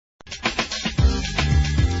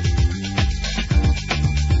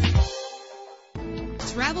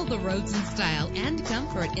Travel the roads in style and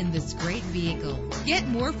comfort in this great vehicle. Get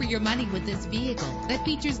more for your money with this vehicle that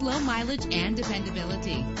features low mileage and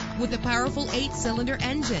dependability. With a powerful 8-cylinder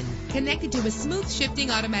engine connected to a smooth shifting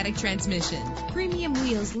automatic transmission, premium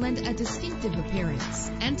wheels lend a distinctive appearance.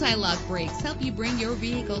 Anti-lock brakes help you bring your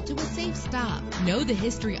vehicle to a safe stop. Know the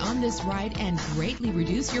history on this ride and greatly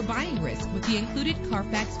reduce your buying risk with the included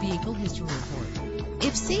Carfax Vehicle History Report.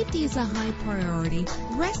 If safety is a high priority,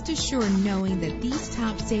 rest assured knowing that these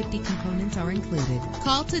top safety components are included.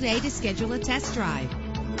 Call today to schedule a test drive.